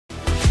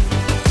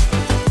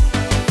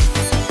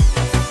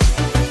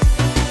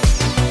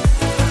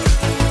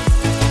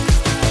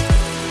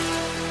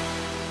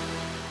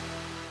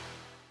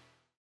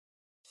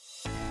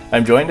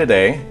I'm joined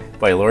today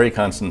by Lori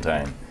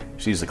Constantine.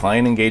 She's the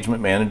Client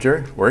Engagement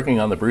Manager working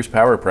on the Bruce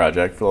Power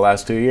project for the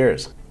last 2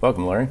 years.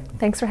 Welcome, Lori.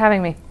 Thanks for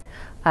having me.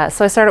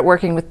 So I started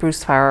working with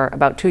Bruce Power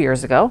about 2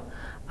 years ago.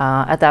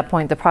 At that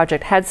point, the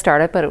project had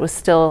started, but it was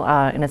still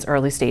in its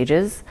early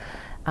stages.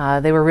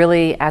 They were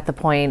really at the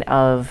point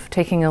of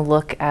taking a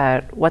look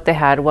at what they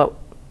had, what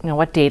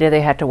data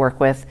they had to work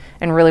with,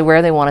 and really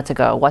where they wanted to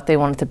go, what they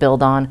wanted to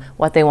build on,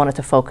 what they wanted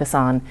to focus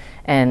on,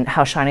 and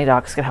how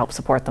Shinydocs could help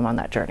support them on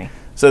that journey.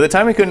 So the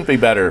timing couldn't be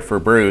better for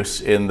Bruce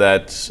in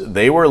that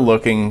they were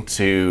looking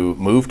to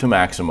move to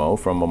Maximo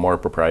from a more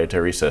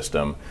proprietary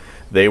system.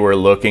 They were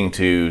looking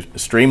to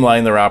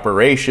streamline their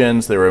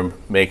operations. They were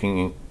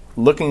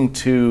looking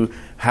to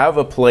have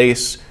a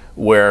place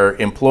where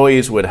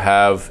employees would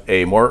have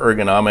a more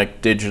ergonomic,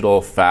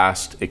 digital,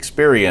 fast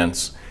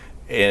experience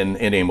in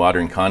a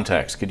modern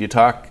context. Could you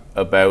talk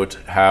about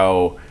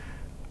how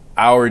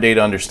our data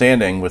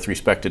understanding with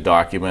respect to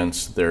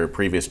documents, their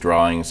previous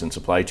drawings and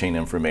supply chain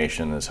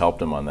information has helped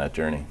them on that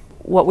journey?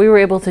 What we were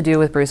able to do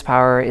with Bruce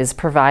Power is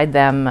provide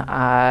them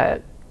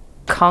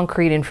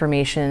concrete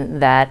information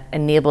that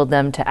enabled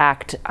them to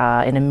act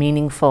in a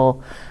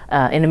meaningful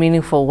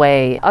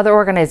way. Other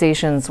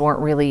organizations weren't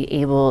really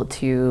able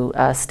to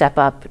step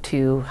up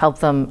to help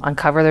them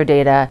uncover their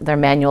data. Their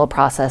manual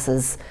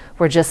processes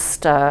were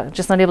just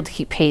not able to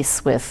keep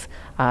pace with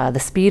the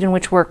speed in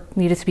which work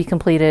needed to be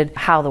completed,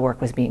 how the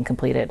work was being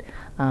completed.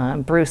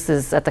 Bruce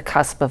is at the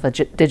cusp of a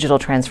digital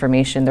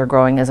transformation. They're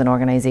growing as an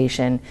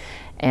organization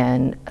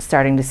and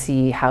starting to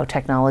see how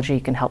technology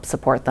can help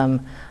support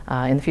them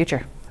in the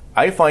future.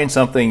 I find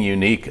something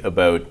unique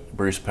about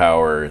Bruce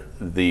Power,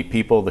 the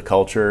people, the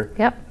culture.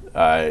 Yep.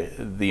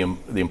 The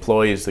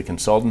employees, the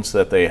consultants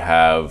that they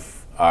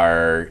have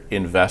are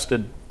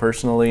invested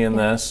personally in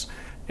this,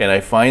 and I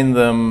find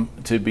them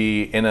to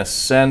be, in a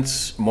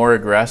sense, more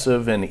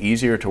aggressive and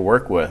easier to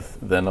work with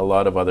than a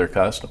lot of other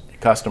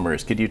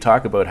customers. Could you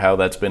talk about how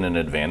that's been an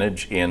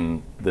advantage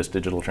in this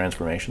digital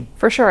transformation?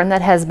 For sure, and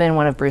that has been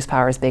one of Bruce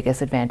Power's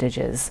biggest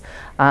advantages.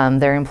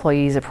 Their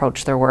employees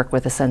approach their work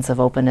with a sense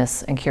of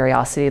openness and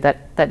curiosity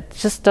that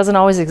just doesn't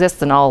always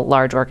exist in all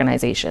large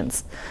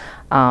organizations.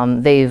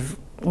 They've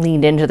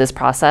leaned into this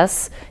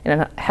process,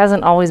 and it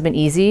hasn't always been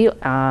easy.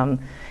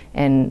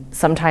 And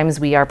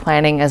sometimes we are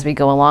planning as we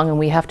go along and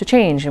we have to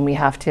change and we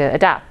have to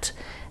adapt.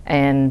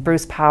 And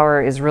Bruce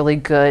Power is really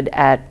good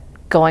at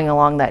going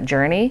along that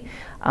journey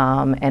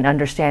and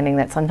understanding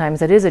that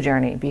sometimes it is a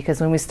journey, because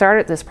when we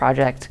started this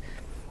project,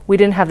 we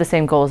didn't have the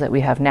same goals that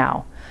we have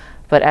now.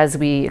 But as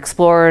we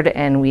explored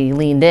and we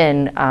leaned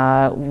in,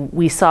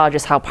 we saw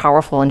just how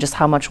powerful and just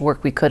how much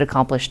work we could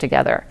accomplish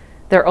together.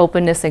 Their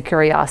openness and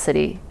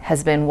curiosity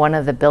has been one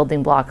of the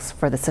building blocks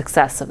for the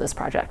success of this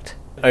project.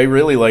 I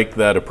really like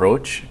that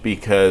approach,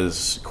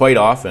 because quite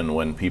often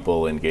when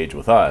people engage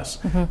with us,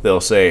 they'll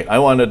say, I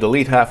want to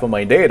delete half of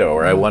my data,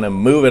 or I want to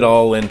move it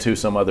all into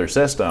some other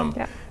system.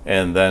 Yeah.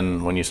 And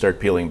then when you start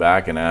peeling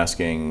back and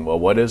asking, well,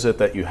 what is it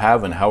that you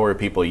have and how are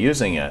people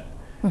using it?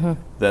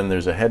 Then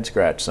there's a head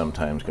scratch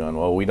sometimes going,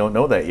 well, we don't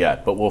know that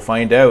yet, but we'll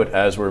find out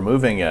as we're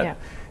moving it. Yeah.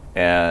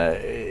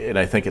 And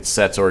I think it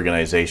sets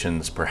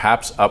organizations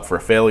perhaps up for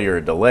failure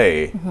or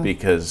delay,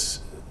 because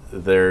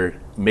they're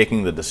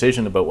making the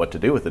decision about what to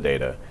do with the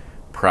data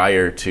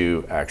prior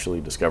to actually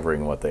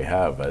discovering what they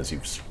have, as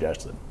you've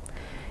suggested.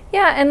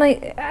 Yeah, and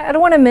I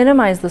don't want to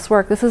minimize this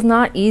work. This is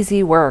not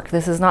easy work.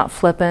 This is not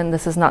flippant.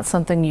 This is not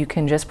something you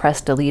can just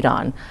press delete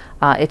on.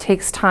 It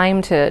takes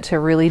time to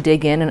really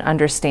dig in and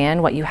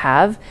understand what you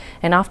have.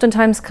 And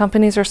oftentimes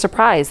companies are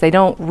surprised. They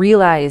don't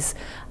realize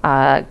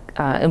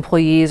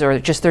employees or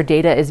just their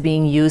data is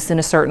being used in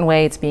a certain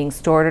way. It's being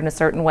stored in a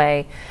certain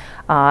way.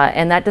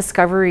 And that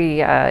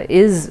discovery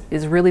is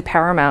really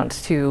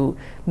paramount to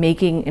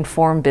making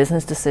informed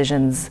business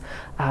decisions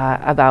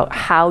about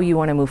how you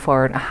want to move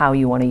forward and how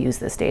you want to use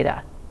this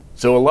data.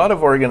 So a lot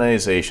of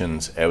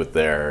organizations out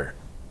there,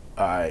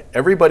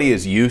 everybody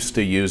is used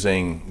to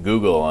using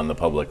Google on the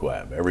public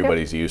web.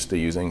 Everybody's used to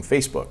using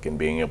Facebook and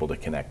being able to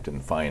connect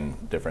and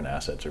find different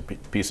assets or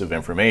piece of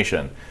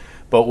information.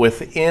 But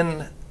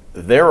within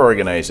their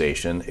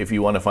organization, if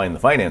you want to find the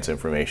finance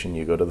information,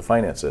 you go to the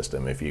finance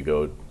system. If you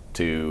go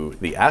to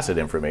the asset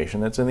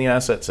information, it's in the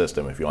asset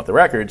system. If you want the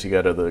records, you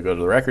got to go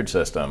to the record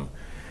system.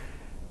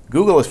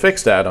 Google has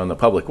fixed that on the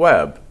public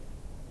web.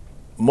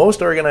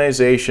 Most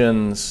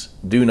organizations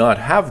do not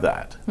have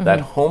that. That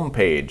home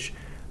page,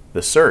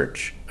 the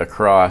search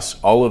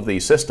across all of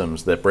these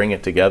systems that bring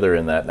it together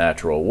in that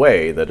natural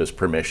way that is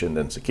permissioned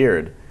and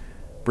secured.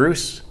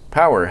 Bruce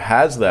Power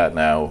has that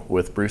now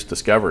with Bruce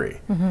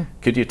Discovery.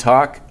 Could you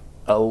talk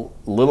a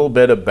little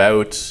bit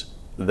about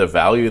the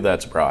value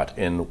that's brought,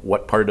 and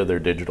what part of their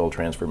digital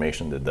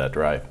transformation did that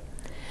drive?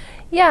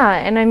 Yeah,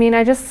 and I mean,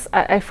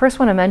 I first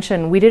want to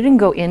mention, we didn't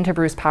go into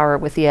Bruce Power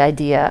with the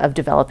idea of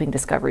developing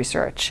discovery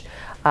search.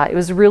 It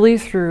was really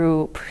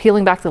through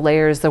peeling back the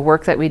layers, the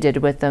work that we did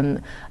with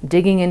them,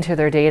 digging into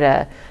their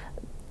data,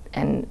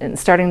 and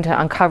starting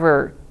to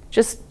uncover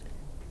just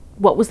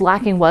what was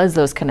lacking was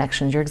those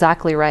connections. You're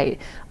exactly right.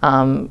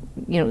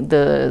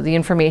 The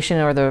information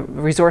or the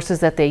resources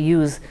that they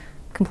use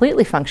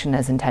completely function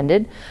as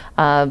intended,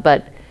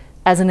 but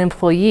as an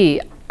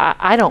employee,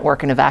 I don't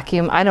work in a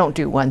vacuum. I don't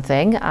do one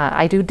thing.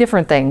 I do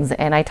different things,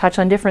 and I touch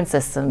on different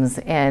systems.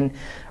 And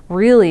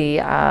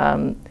really,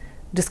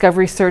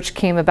 Discovery Search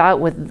came about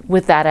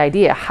with that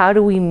idea. How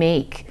do we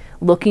make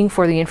looking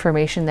for the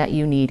information that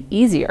you need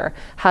easier?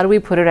 How do we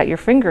put it at your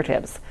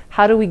fingertips?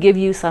 How do we give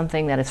you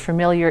something that is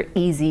familiar,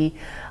 easy,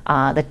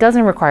 that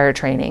doesn't require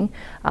training,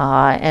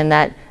 and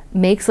that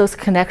makes those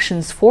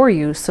connections for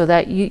you so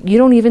that you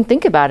don't even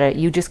think about it.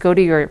 You just go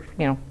to your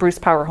Bruce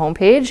Power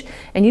homepage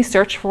and you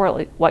search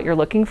for what you're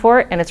looking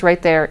for, and it's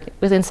right there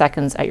within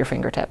seconds at your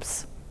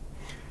fingertips.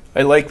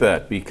 I like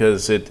that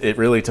because it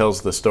really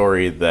tells the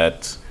story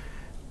that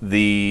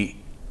the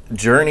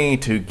journey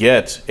to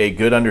get a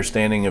good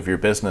understanding of your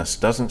business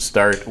doesn't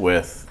start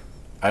with,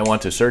 I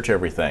want to search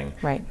everything.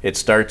 Right. It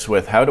starts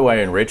with, how do I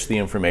enrich the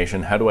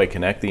information? How do I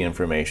connect the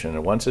information?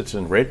 And once it's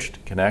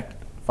enriched,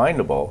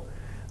 findable,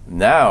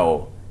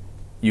 now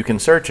you can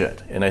search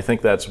it. And I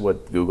think that's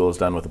what Google has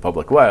done with the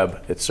public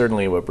web. It's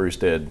certainly what Bruce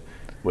did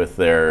with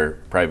their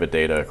private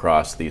data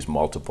across these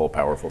multiple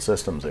powerful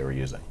systems they were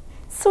using.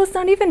 So it's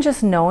not even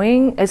just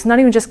knowing, it's not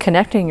even just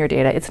connecting your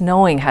data, it's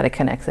knowing how to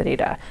connect the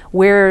data,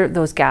 where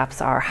those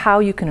gaps are, how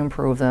you can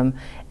improve them,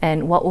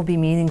 and what will be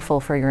meaningful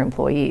for your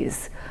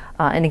employees.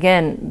 And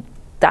again,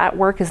 that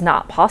work is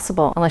not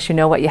possible unless you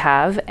know what you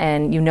have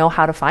and you know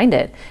how to find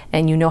it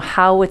and you know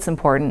how it's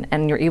important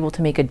and you're able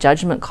to make a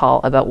judgment call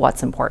about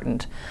what's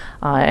important.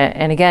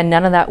 And again,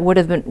 none of that would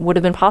have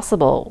been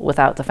possible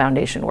without the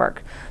foundation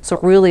work. So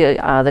really,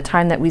 the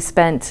time that we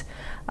spent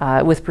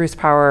with Bruce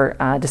Power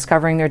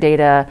discovering their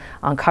data,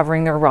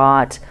 uncovering their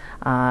rot,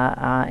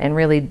 and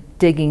really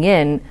digging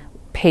in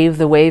paved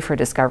the way for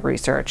Discovery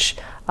Search.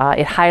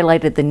 It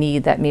highlighted the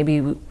need that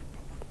maybe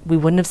we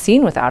wouldn't have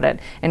seen without it.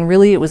 And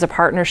really, it was a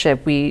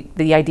partnership.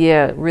 The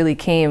idea really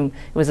came,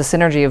 it was a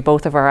synergy of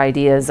both of our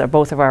ideas, of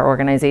both of our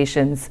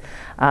organizations,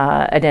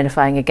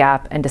 identifying a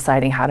gap and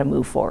deciding how to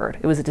move forward.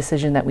 It was a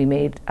decision that we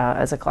made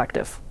as a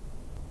collective.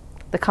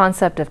 The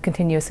concept of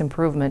continuous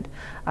improvement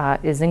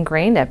is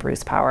ingrained at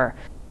Bruce Power.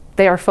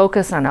 They are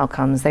focused on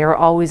outcomes. They are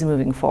always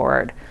moving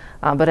forward.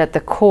 But at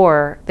the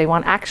core, they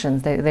want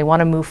actions. They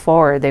want to move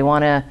forward. They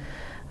want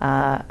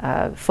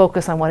to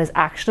focus on what is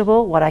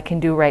actionable, what I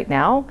can do right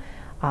now,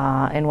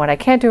 and what I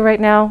can't do right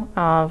now,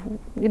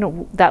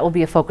 that will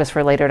be a focus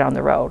for later down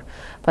the road.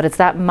 But it's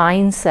that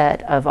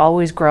mindset of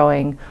always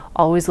growing,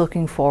 always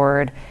looking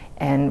forward,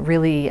 and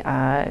really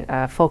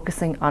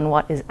focusing on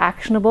what is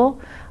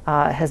actionable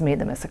has made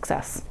them a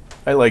success.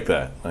 I like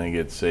that. I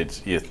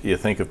think you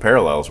think of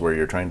parallels where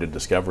you're trying to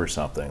discover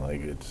something.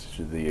 Like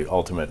the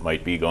ultimate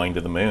might be going to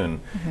the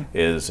moon.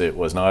 Mm-hmm. It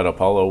was not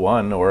Apollo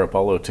 1 or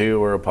Apollo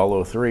 2 or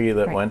Apollo 3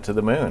 that went to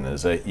the moon.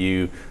 Is that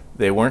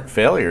they weren't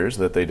failures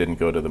that they didn't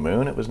go to the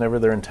moon. It was never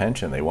their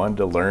intention. They wanted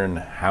to learn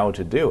how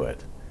to do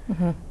it,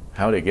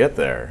 how to get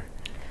there.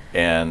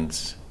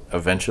 And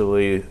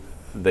eventually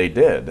they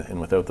did.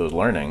 And without those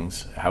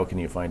learnings, how can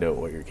you find out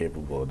what you're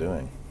capable of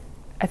doing?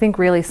 I think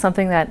really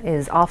something that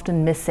is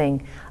often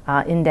missing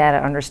in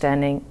data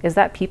understanding is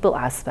that people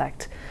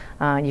aspect.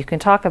 You can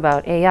talk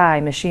about AI,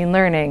 machine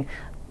learning.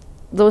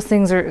 Those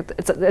things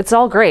it's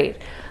all great.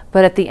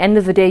 But at the end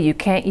of the day, you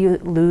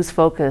can't lose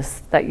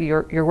focus that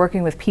you're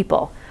working with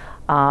people.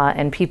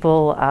 And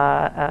people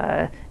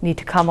need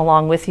to come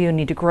along with you,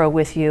 need to grow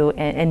with you,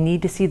 and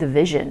need to see the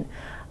vision.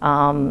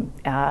 And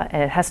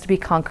it has to be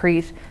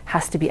concrete,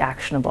 has to be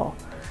actionable.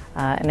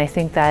 And I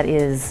think that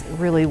is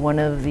really one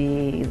of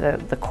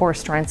the core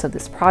strengths of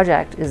this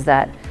project, is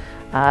that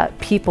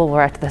people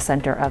were at the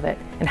center of it,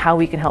 and how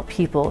we can help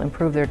people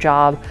improve their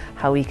job,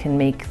 how we can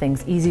make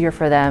things easier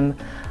for them,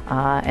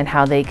 and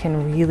how they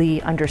can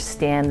really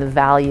understand the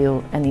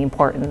value and the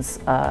importance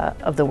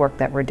of the work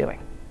that we're doing.